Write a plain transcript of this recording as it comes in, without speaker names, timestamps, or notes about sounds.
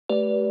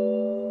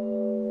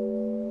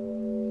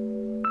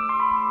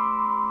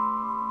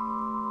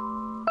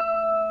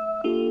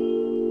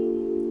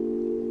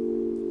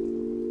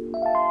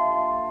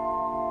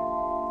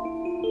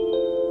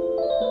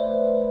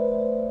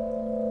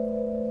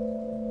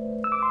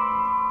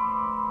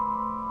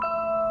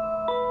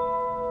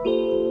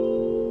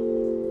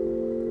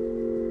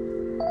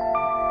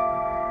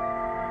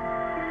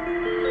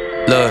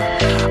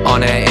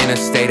on that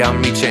interstate,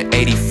 I'm reaching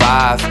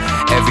 85.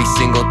 Every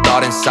single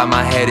thought inside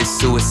my head is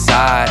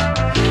suicide.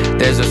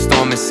 There's a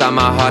storm inside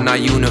my heart,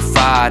 not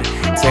unified.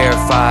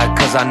 Terrified,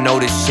 cause I know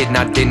this shit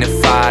not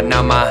dignified.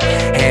 Now my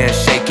hands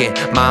shaking,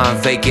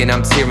 mind vacant,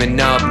 I'm tearing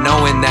up,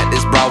 knowing that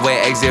this Broadway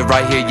exit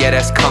right here, yeah,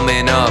 that's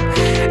coming up.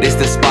 This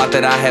the spot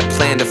that I had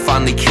planned to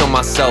finally kill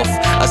myself.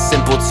 A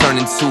simple turn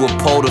into a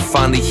pole to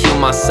finally heal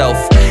myself.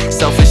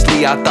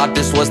 Selfishly, I thought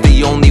this was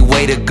the only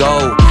way to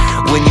go.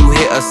 When you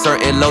hit a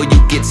certain low, you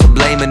get to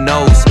blaming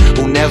those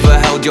who never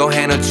held your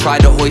hand or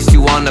tried to hoist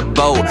you on the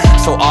boat.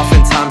 So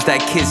oftentimes that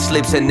kid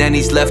slips and then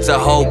he's left to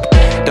hope.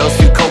 Those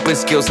few coping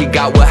skills he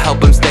got will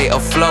help him stay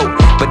afloat,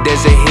 but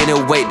there's a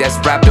hidden weight that's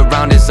wrapped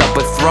around his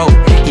upper throat.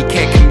 He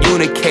can't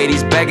communicate,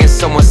 he's begging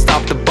someone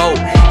stop the boat.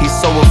 He's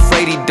so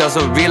afraid he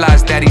doesn't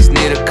realize that he's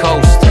near the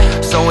coast.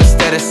 So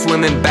instead of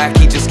swimming back,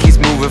 he just keeps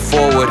moving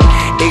forward,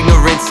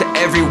 ignorant to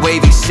every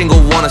wave, each single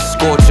one a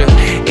scorcher.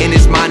 In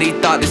his mind he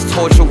thought this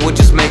torture would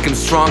just make him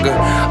stronger,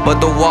 but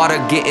the water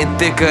getting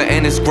thicker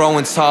and it's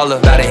growing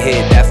taller. Gotta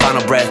hit that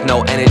final breath,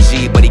 no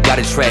energy, but he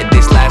gotta tread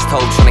this last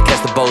hope, trying to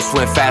catch the boat,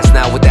 swim fast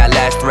now with that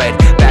last thread.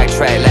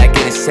 Backtrack, like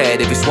in his head,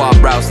 if he swap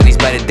routes then he's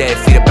better dead.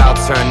 Feet about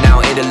turn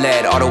now into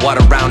lead, all the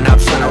water round now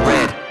turn to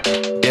red.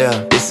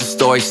 Yeah, this is a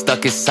story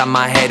stuck inside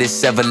my head,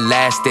 it's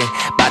everlasting.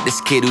 About this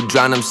kid who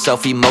drowned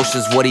himself,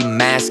 emotions what he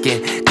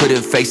masking.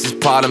 Couldn't face his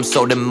problems,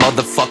 so the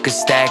motherfuckers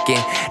stacking.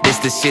 This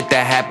the shit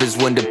that happens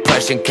when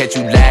depression catch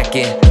you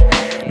lacking.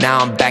 Now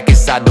I'm back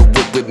inside the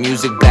whip with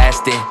music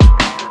blasting.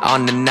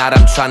 On the night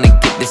I'm trying to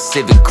get this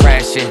Civic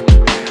crashing.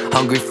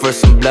 Hungry for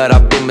some blood,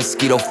 I've been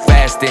mosquito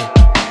fasting.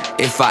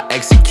 If I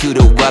execute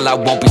it well, I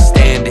won't be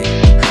standing.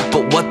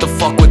 But what the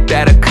fuck would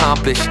that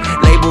accomplish?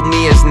 Label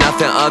me as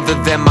nothing other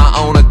than my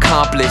own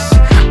accomplice.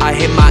 I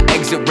hit my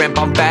exit ramp,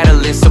 I'm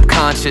battling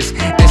subconscious.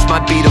 This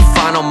might be the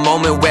final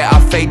moment where I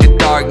fade to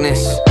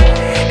darkness,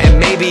 and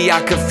maybe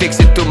I could fix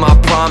it through my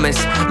promise.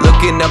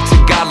 Looking up to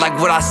God, like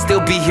would I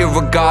still be here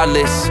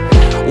regardless?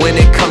 When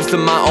it comes to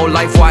my own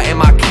life, why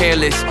am I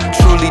careless?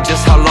 Truly,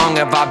 just how long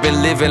have I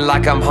been living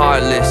like I'm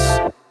heartless?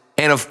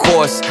 And of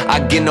course,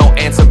 I get no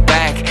answer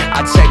back.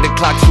 I check the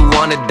clock, 2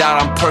 on the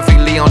dot, I'm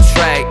perfectly on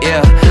track,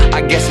 yeah.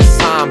 I guess it's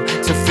time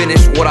to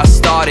finish what I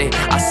started.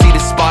 I see the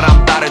spot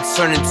I'm about to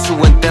turn into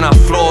and then I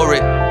floor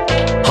it.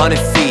 100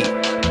 feet,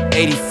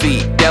 80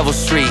 feet, Devil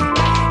Street.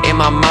 In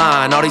my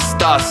mind, all these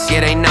thoughts,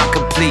 yeah, they not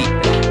complete.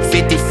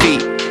 50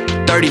 feet,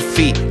 30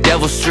 feet,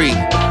 Devil Street.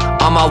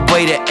 On my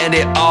way to end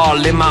it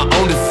all in my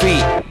own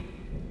defeat.